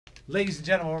Ladies and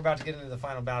gentlemen, we're about to get into the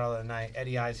final battle of the night.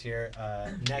 Eddie I's here.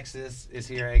 Nexus is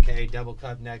here, a.k.a. Double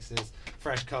Cup Nexus.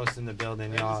 Fresh Coast in the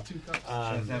building, y'all.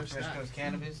 Fresh Coast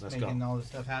Cannabis, making all this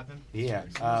stuff happen. Yeah.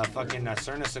 Fucking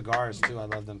Cerna cigars, too. I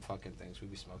love them fucking things. We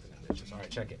be smoking them bitches. All right,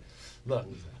 check it. Look,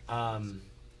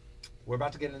 we're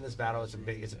about to get into this battle. It's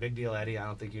a big deal, Eddie. I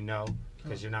don't think you know,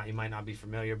 because you might not be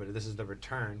familiar, but this is the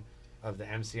return of the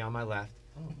MC on my left.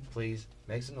 Please,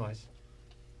 make some noise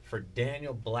for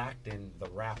Daniel Blacktin, the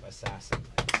rap assassin.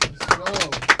 Let's go.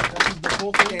 This is the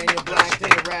full thing. Daniel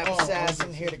Blacktin, the rap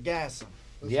assassin, here to gas him.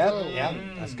 Yep,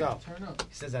 let's go. Turn up.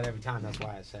 He says that every time. That's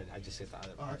why I just hit the other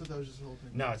part. I thought that was just the whole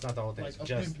thing. No, it's not the whole thing. Like It's a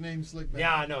just pimp named Slick Back.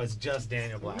 yeah, no, it's just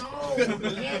Daniel Blacktin.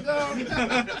 No,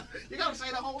 you gotta say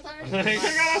the whole thing. You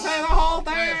gotta say the whole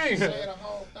thing. Say the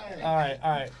whole thing. All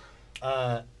right.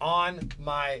 On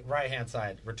my right-hand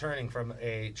side, returning from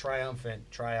a triumphant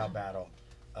tryout battle,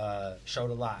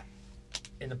 showed a lot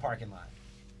in the parking lot.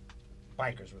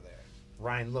 Bikers were there.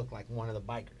 Ryan looked like one of the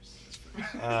bikers.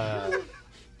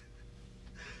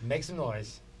 Make some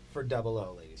noise for Double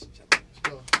O, ladies and gentlemen.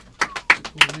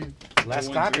 Cool name. Less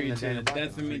clapping than Daniel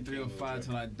Death of Blacktin. me 305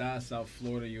 till I die, South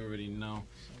Florida, you already know.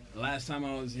 The last time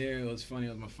I was here, it was funny, it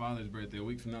was my father's birthday. A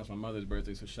week from now, it's my mother's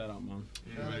birthday, so shout out, Mom.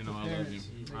 You already know I love you.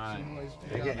 Make All right. some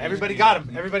noise. Everybody got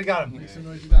him. Everybody got him. Make some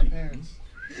noise. You got parents.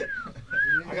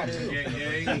 I got two.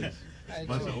 Yeah.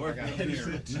 Bunch of work.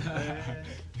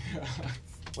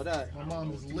 What up? My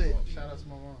mom is lit. Shout out to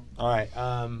my mom. All right.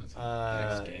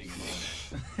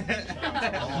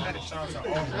 Shout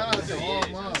out to all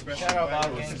moms. Shout out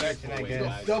Bob Respect, I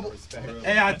guess. Double.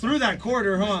 Hey, I threw that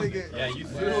quarter, huh? Yeah, you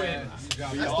threw it.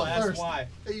 We all asked why.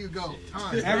 There you go.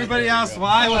 Time. Everybody asked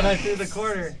why when I threw the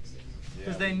quarter.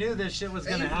 Because they knew this shit was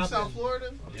Hey, gonna you from happen. South Florida?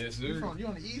 Yes, You sir. on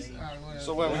the east? All right, whatever.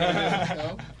 So what?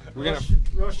 We're gonna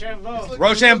Rochambeau.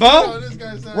 Rochambeau? This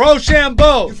guy said-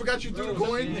 Rochambeau. You forgot you threw the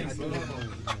coin?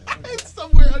 It's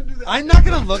somewhere under the. I'm not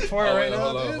gonna look for it right now.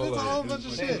 Hold up, Dude, hold it's a up. whole bunch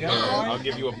of shit. I'll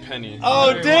give you a penny.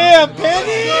 Oh damn,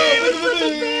 penny!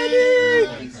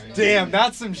 Damn,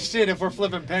 that's some shit. If we're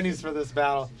flipping pennies for this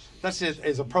battle, that shit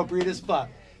is appropriate as fuck.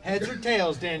 Heads or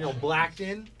tails, Daniel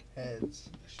Blacktin? Heads.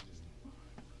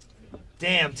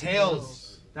 Damn,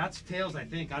 tails. That's tails, I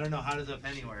think. I don't know. How does a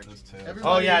penny work? Everybody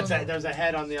Oh yeah, on the- there's a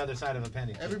head on the other side of a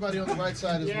penny. Everybody on the right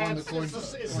side is won the coin.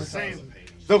 It's the same.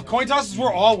 The coin tosses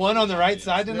were all one on the right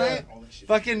side tonight.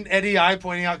 Fucking Eddie I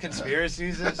pointing out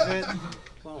conspiracies and shit.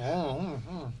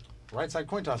 Right side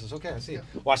coin tosses. Okay, I see.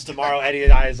 Watch tomorrow. Eddie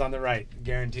I is on the right,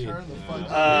 guaranteed. Turn the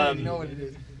fuck up. You know what it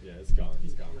is. Yeah, it's gone.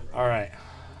 It's gone. All right.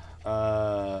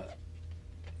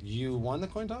 You won the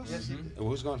coin toss? Yes, you did.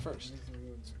 Who's going first?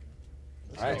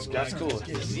 All right, so that's cool.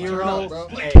 Turn up, 0. bro.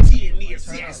 Hey.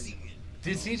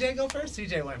 Did CJ go first?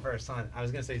 CJ went first, son. I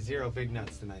was gonna say 0 big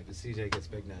nuts tonight, but CJ gets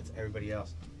big nuts. Everybody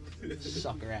else,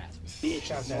 sucker ass bitch.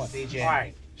 Shout out to CJ. All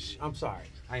right, I'm sorry.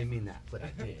 I didn't mean that, but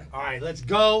I did. All right, let's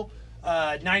go.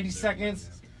 90 seconds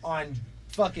on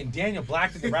fucking Daniel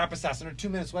Blacktin, the rap assassin, or 2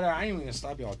 minutes, whatever. I ain't even gonna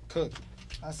stop y'all cook.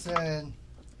 I said,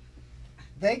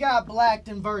 they got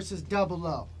Blacktin versus Double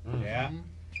O. Yeah.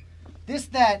 This,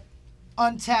 that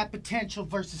untapped potential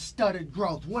versus stuttered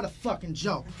growth. What a fucking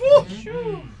joke.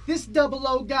 This Double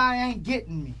O guy ain't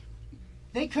getting me.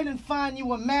 They couldn't find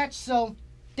you a match, so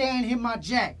Dan hit my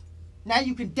jack. Now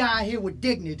you can die here with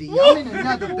dignity. I'm in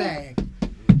another bag.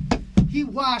 He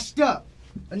washed up.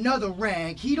 Another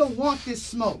rag. He don't want this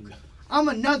smoke. I'm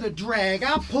another drag.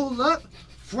 I pull up,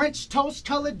 French toast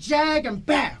colored jag, and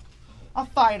bow. I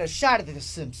fired a shot at the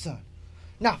Simpson.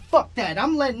 Now fuck that.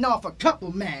 I'm letting off a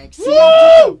couple mags. See,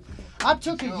 I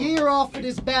took a year off of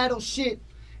this battle shit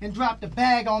and dropped a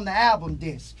bag on the album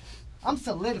disc. I'm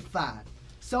solidified.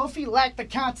 So if he lacked the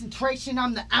concentration,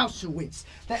 I'm the Auschwitz.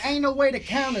 There ain't no way to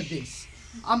counter this.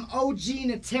 I'm OG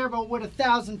Natero with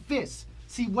 1,000 fists.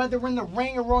 See, whether in the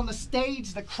ring or on the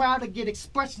stage, the crowd will get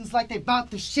expressions like they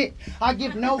bout to shit. I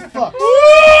give no fucks.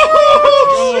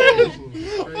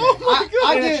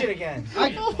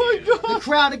 The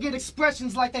crowd will get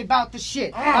expressions like they bout to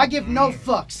shit. I give no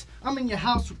fucks. I'm in your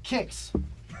house with kicks.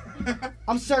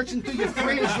 I'm searching through your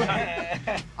fridge.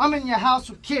 I'm in your house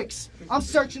with kicks. I'm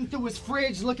searching through his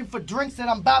fridge looking for drinks that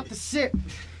I'm about to sip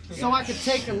so I can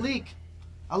take a leak.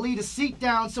 I leave the seat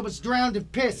down so it's drowned in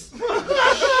piss.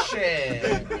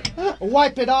 Shit.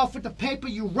 Wipe it off with the paper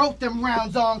you wrote them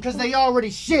rounds on because they already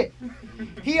shit.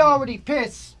 He already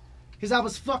pissed because I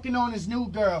was fucking on his new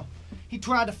girl. He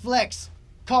tried to flex,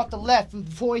 caught the left, and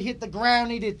before he hit the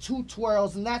ground he did 2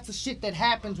 twirls, and that's the shit that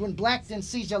happens when Blacktin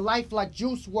sees your life like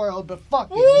Juice WRLD, but fuck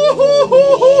it.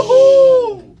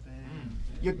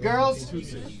 Your girls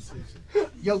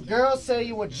say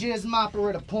you a jizz mopper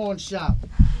at a pawn shop.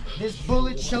 This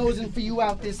bullet chosen for you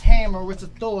out this hammer, it's a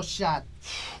Thor shot.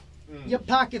 Your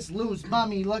pockets loose,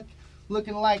 bummy,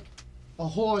 looking like a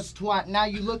horse twat. Now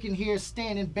you looking here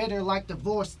standing bitter like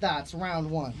divorce thoughts, round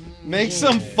one. Make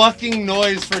some fucking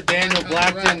noise for Daniel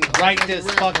Blacktin right this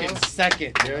fucking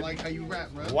second, dude. I like how you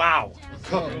rap, bro. Wow.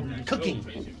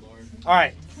 Cooking. All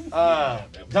right.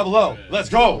 Double O. Let's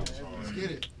go. Let's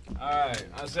get it. Alright,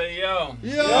 I say yo.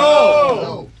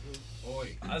 Yo!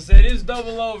 I said it's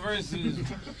Double O versus.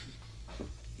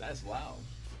 That's loud.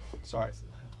 Sorry.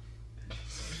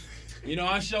 You know,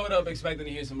 I showed up expecting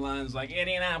to hear some lines like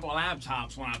Indianapolis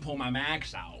laptops when I pull my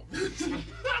Macs out.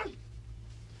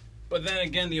 But then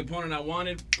again, the opponent I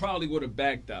wanted probably would have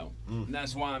backed out. And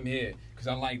that's why I'm here. Because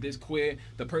I like this queer.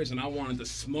 The person I wanted to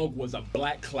smoke was a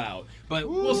black cloud. But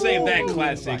we'll save that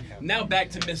classic. Now back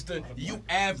to Mr. You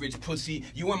average pussy.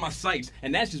 You in my sights.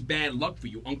 And that's just bad luck for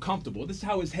you. Uncomfortable. This is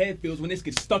how his head feels when this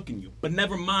gets stuck in you. But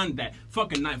never mind that.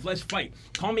 Fucking knife. Let's fight.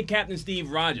 Call me Captain Steve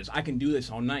Rogers. I can do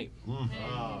this all night.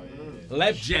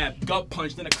 Left jab, gut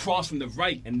punch, then a cross from the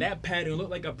right. And that pattern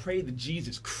looked like I prayed to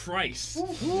Jesus Christ.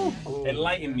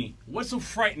 Enlighten me. What's so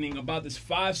frightening about this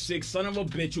 5'6" son of a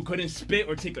bitch who couldn't spit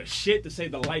or take a shit to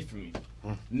save the life from me?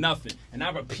 Nothing. And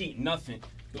I repeat, nothing.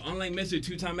 But unlike Mr.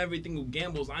 Two-Time Everything who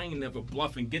gambles, I ain't never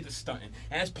bluffing. Get the stunting.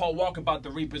 Ask Paul Walker about the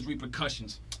Reaper's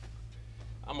repercussions.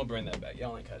 I'm gonna bring that back.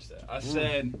 Y'all ain't catch that. I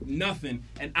said nothing,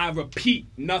 and I repeat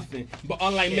nothing. But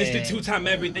unlike Mr. Two-Time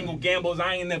Everything who gambles,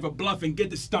 I ain't never bluffing.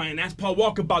 Get the stunting. Ask Paul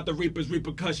Walker about the Reaper's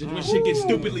repercussions when shit gets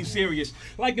stupidly serious.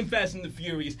 Like in Fast and the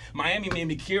Furious, Miami made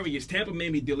me curious. Tampa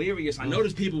made me delirious. I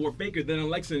noticed people were faker than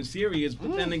Alexa and Sirius,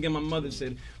 but then again, my mother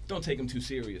said, "Don't take him too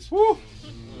serious." You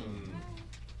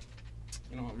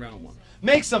know, round one.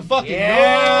 Make some fucking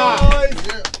noise!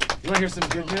 You wanna hear some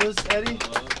good news, Eddie?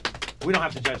 We don't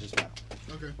have to judge this battle.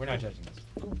 Okay. We're not judging this.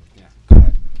 Yeah, go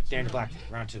ahead. Daniel Blacktin,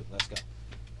 round 2. Let's go.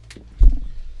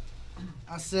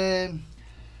 I said,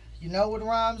 you know what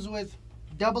rhymes with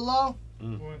Double O?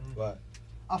 What?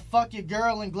 I fuck your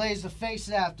girl and glaze her face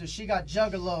after. She got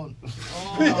juggalo.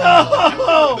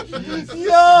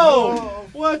 Yo!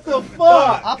 What the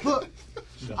fuck?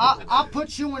 I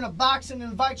put you in a box and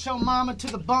invite your mama to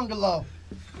the bungalow.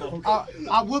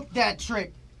 I whooped that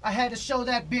trick. I had to show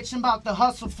that bitch about the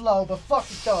hustle flow, but fuck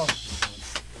it though.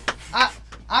 I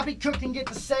be cooking, get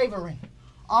the savoring.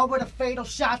 All with the fatal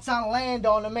shots on land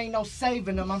on them, ain't no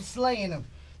saving them, I'm slaying them.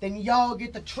 Then y'all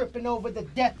get the tripping over the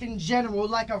death in general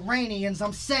like Iranians,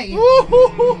 I'm saying.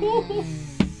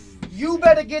 You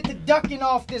better get the ducking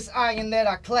off this iron that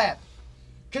I clap.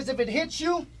 Cause if it hits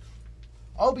you,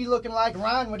 I'll be looking like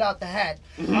Ryan without the hat.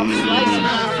 I'm slicing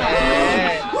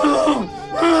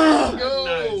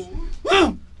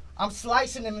I'm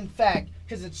slicing him, in fact,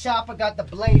 because the chopper got the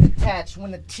blade attached.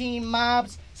 When the team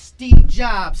mobs, Steve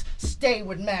Jobs, stay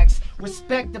with Max.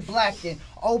 Respect the Blacktin.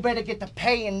 Oh, better get the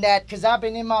pay in that, because I've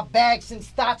been in my bag since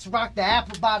Thoughts rocked the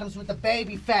apple bottoms with the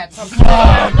baby fats. I'm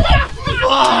sorry.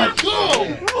 What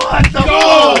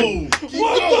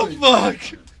the fuck?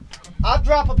 I'll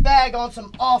drop a bag on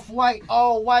some off-white,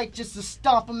 all-white, just to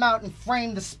stomp them out and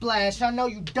frame the splash. I know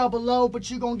you Double O,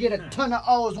 but you gonna get a ton of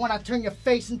O's when I turn your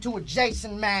face into a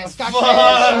Jason mask. I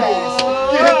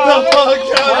Get the fuck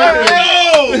out of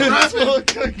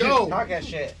here! Go! Talk that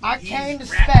shit. I came to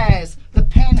spaz, the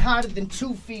pen hotter than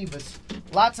 2 fevers.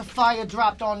 Lots of fire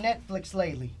dropped on Netflix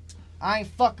lately. I ain't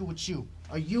fucking with you.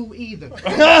 Or you either.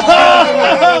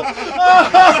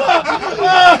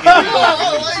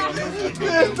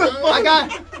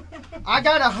 I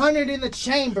got 100 in the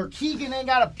chamber. Keegan ain't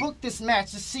gotta book this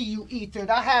match to see you ethered.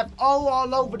 I have O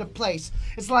all over the place.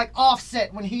 It's like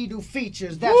Offset when he do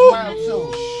features. That's round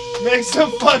 2. Make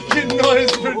some fucking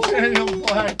noise for Daniel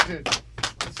Blacktin.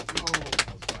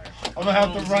 I'm gonna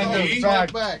have to run this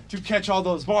back to catch all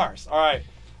those bars. All right,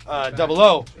 Double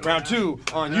O, round 2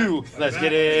 on you. Let's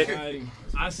get it.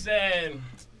 I said,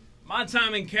 my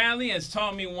time in Cali has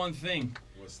taught me one thing.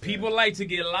 People like to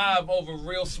get live over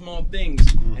real small things,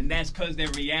 and that's because their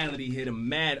reality hit them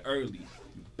mad early. You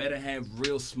better have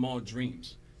real small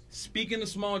dreams. Speaking of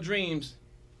small dreams,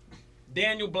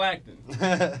 Daniel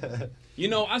Blacktin. You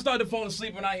know, I started falling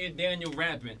asleep when I hear Daniel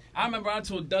rapping. I remember I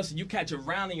told Dustin, you catch a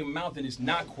round in your mouth and it's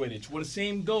not Quidditch. Well, the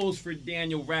same goes for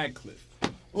Daniel Radcliffe.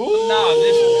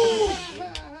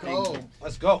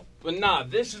 Let's go. But nah,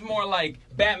 this is more like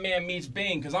Batman meets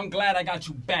Bane, because I'm glad I got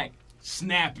you back.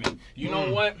 Snapping. You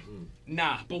know what?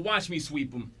 Nah, but watch me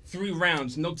sweep them. 3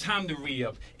 rounds, no time to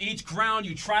re-up. Each ground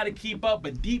you try to keep up,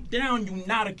 but deep down you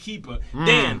not a keeper.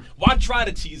 Dan, why try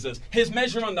to tease us? His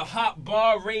measure on the hot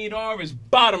bar radar is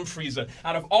bottom freezer.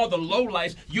 Out of all the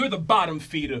lowlifes, you're the bottom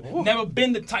feeder. Never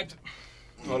been the type to...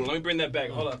 Hold on, let me bring that back.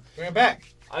 Hold up. Bring it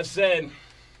back. I said...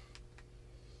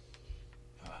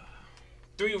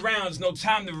 3 rounds, no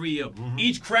time to re-up.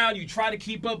 Each crowd you try to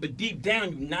keep up, but deep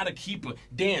down you not a keeper.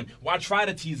 Damn, why try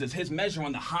to tease us? His measure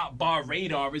on the hot bar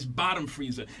radar is bottom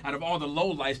freezer. Out of all the low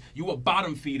lights, you a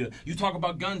bottom feeder. You talk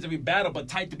about guns every battle, but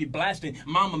tight to be blasting.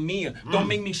 Mamma mia, don't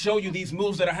make me show you these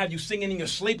moves that'll have you singing in your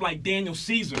sleep like Daniel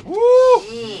Caesar.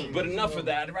 But enough of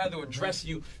that. I'd rather address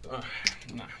you.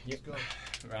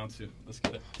 Round 2. Let's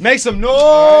get it. Make some noise!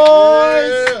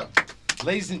 Yeah.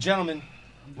 Ladies and gentlemen,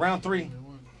 round 3.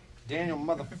 Daniel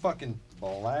motherfucking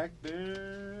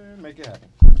Blacktin. Make it happen.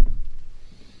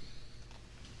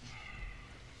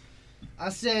 I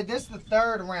said this is the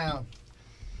 3rd round,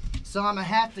 so I'm going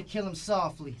to have to kill him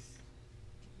softly.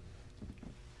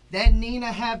 That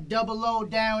Nina have 00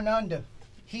 down under.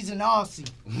 He's an Aussie.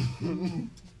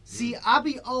 See, I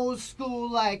be old school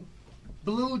like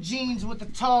blue jeans with a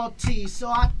tall tee, so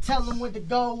I tell him where to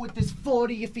go with this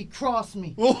 40 if he cross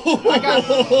me.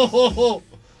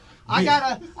 I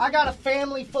got a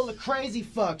family full of crazy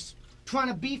fucks. Trying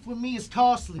to beef with me is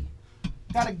costly.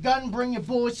 Got a gun, bring your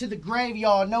boys to the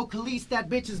graveyard. No Khalees, that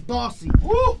bitch is bossy.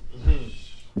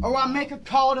 Or I make a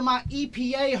call to my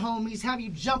EPA homies, have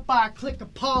you jump by a click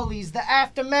of Paulies. The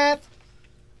aftermath,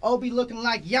 Obi looking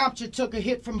like Yamcha took a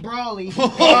hit from Brawley.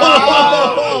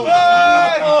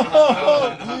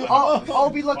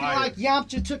 Obi looking like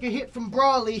Yamcha took a hit from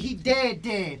Brawley. He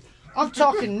dead. I'm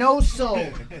talking no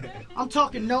soul.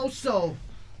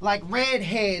 Like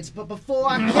redheads, but before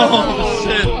I killed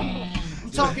him.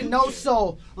 I'm talking no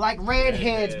soul, like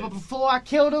redheads, but before I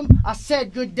killed him, I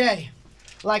said good day.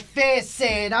 Like Fez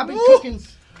said, I've been cooking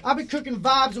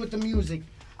vibes with the music.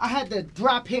 I had to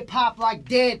drop hip-hop like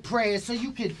dead prayers so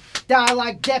you could die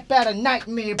like death at a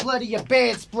nightmare, bloody your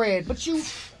bedspread. But you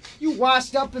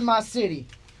washed up in my city.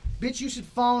 Bitch, you should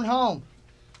phone home.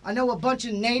 I know a bunch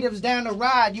of natives down the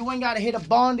ride. You ain't gotta hit a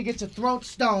bond to get your throat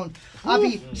stoned. I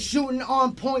be shooting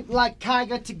on point like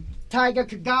Tiger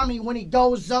Kagami when he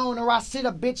goes zone, or I sit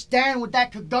a bitch down with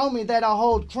that Kagome that I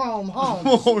hold chrome home.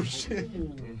 Oh, shit.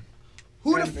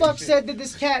 Who the fuck said that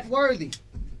this cat worthy?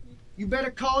 You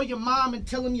better call your mom and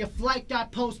tell him your flight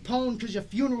got postponed because your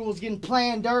funeral was getting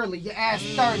planned early. Your ass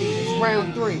 30. It's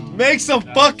round 3. Make some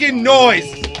fucking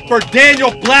noise for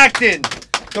Daniel Blacktin,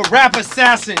 the rap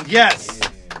assassin. Yes.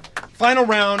 Final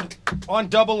round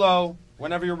on 00.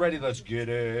 Whenever you're ready, let's get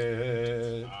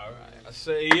it. All right. I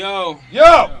say, yo.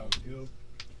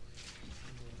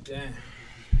 Damn.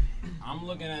 I'm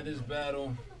looking at this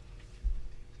battle,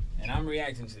 and I'm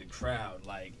reacting to the crowd.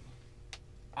 Like,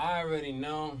 I already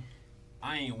know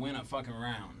I ain't win a fucking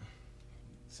round.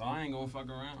 So I ain't gonna fuck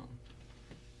around.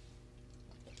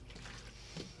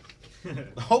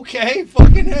 Okay,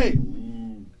 fucking hey.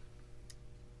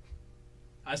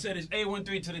 I said it's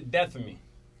A13 to the death of me.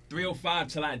 305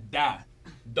 till I die.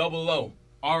 00,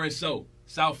 RSO.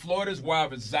 South Florida's where I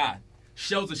reside.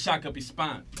 Shells will shock up your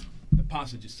spine. The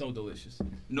pasta just so delicious.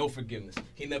 No forgiveness.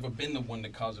 He never been the one to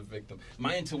cause a victim.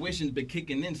 My intuition's been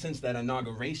kicking in since that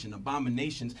inauguration.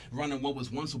 Abominations running what was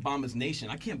once Obama's nation.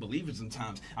 I can't believe it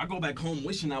sometimes. I go back home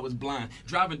wishing I was blind.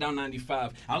 Driving down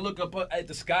 95. I look up at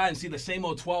the sky and see the same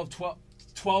old 12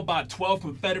 by 12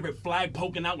 Confederate flag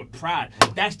poking out with pride.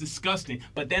 That's disgusting.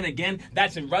 But then again,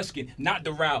 that's in Ruskin, not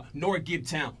Doral, nor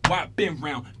Gibtown. Why I've been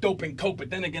round, dope and coke. But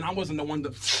then again, I wasn't the one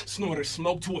to snort or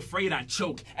smoke. Too afraid I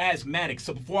choke. Asthmatic.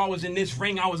 So before I was in this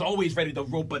ring, I was always ready to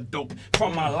rope a dope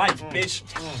from my life, bitch.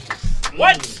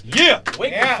 What? Yeah.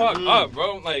 Wake the fuck up,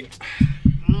 bro. Like,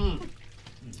 I'm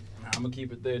gonna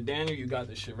keep it there. Daniel, you got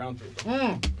this shit. Round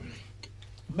 3.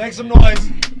 Make some noise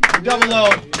for 00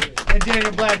 and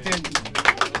Daniel Blacktin.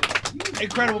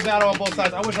 Incredible battle on both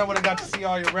sides. I wish I would have got to see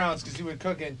all your rounds because you were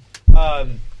cooking.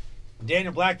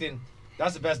 Daniel Blacktin,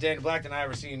 that's the best Daniel Blacktin I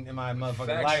ever seen in my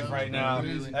motherfucking life right now.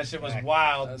 That shit was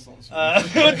wild.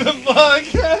 What the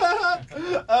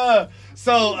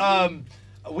fuck?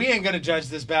 We ain't gonna judge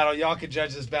this battle. Y'all can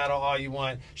judge this battle all you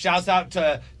want. Shouts out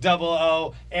to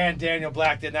 00 and Daniel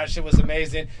Blacktin. That shit was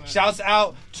amazing. Shouts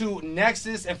out to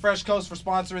Nexus and Fresh Coast for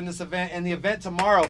sponsoring this event. And the event tomorrow